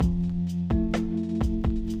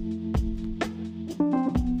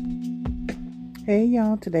Hey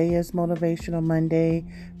y'all, today is Motivational Monday.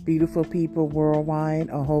 Beautiful people worldwide.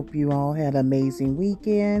 I hope you all had an amazing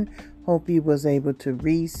weekend. Hope you was able to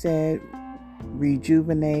reset,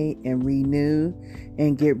 rejuvenate, and renew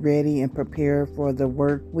and get ready and prepare for the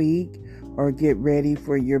work week or get ready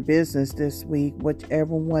for your business this week,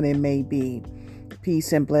 whichever one it may be.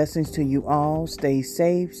 Peace and blessings to you all. Stay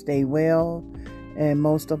safe, stay well, and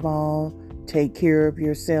most of all, take care of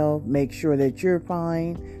yourself. Make sure that you're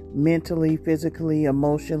fine mentally, physically,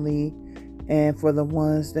 emotionally, and for the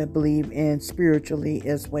ones that believe in spiritually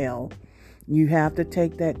as well. You have to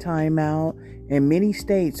take that time out. In many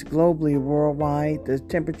states globally, worldwide, the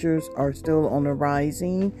temperatures are still on the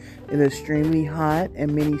rising. It is extremely hot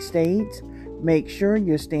in many states. Make sure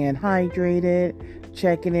you're staying hydrated,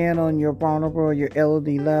 checking in on your vulnerable, your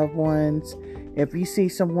elderly loved ones. If you see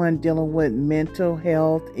someone dealing with mental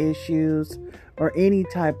health issues or any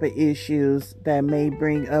type of issues that may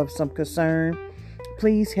bring up some concern,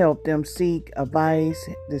 please help them seek advice,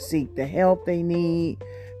 to seek the help they need,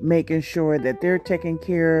 making sure that they're taken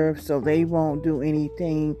care of so they won't do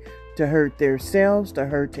anything to hurt themselves, to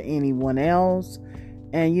hurt to anyone else.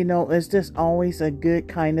 And it's just always a good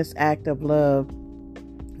kindness act of love,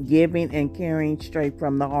 giving and caring straight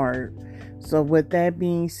from the heart. So with that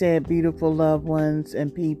being said, beautiful loved ones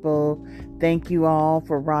and people, thank you all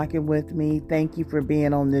for rocking with me. Thank you for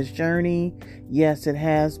being on this journey. Yes, it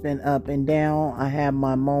has been up and down. I have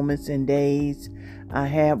my moments and days. I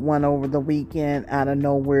had one over the weekend out of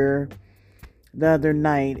nowhere the other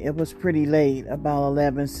night. It was pretty late, about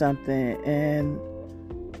 11 something. And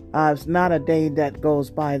it's not a day that goes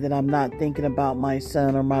by that I'm not thinking about my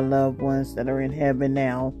son or my loved ones that are in heaven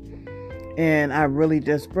now. And I really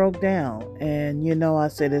just broke down. And, I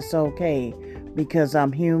said it's okay because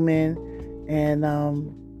I'm human. And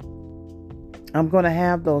I'm going to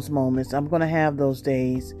have those moments. I'm going to have those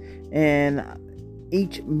days. And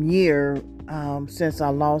each year since I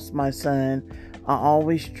lost my son, I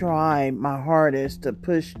always try my hardest to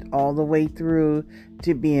push all the way through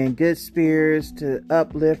to be in good spirits, to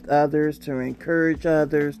uplift others, to encourage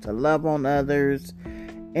others, to love on others.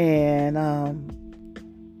 And,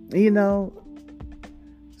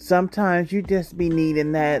 sometimes you just be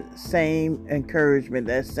needing that same encouragement,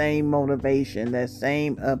 that same motivation, that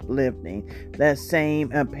same uplifting, that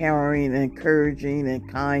same empowering, encouraging,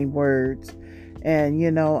 and kind words.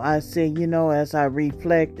 And, I said, as I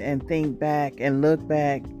reflect and think back and look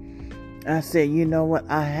back, I said, you know what?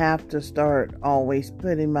 I have to start always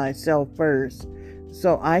putting myself first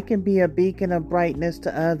so I can be a beacon of brightness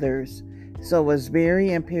to others. So it's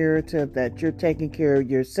very imperative that you're taking care of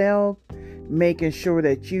yourself, making sure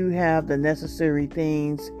that you have the necessary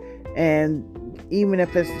things, and even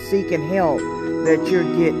if it's seeking help, that you're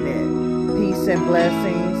getting it. Peace and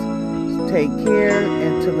blessings. Take care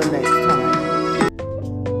until the next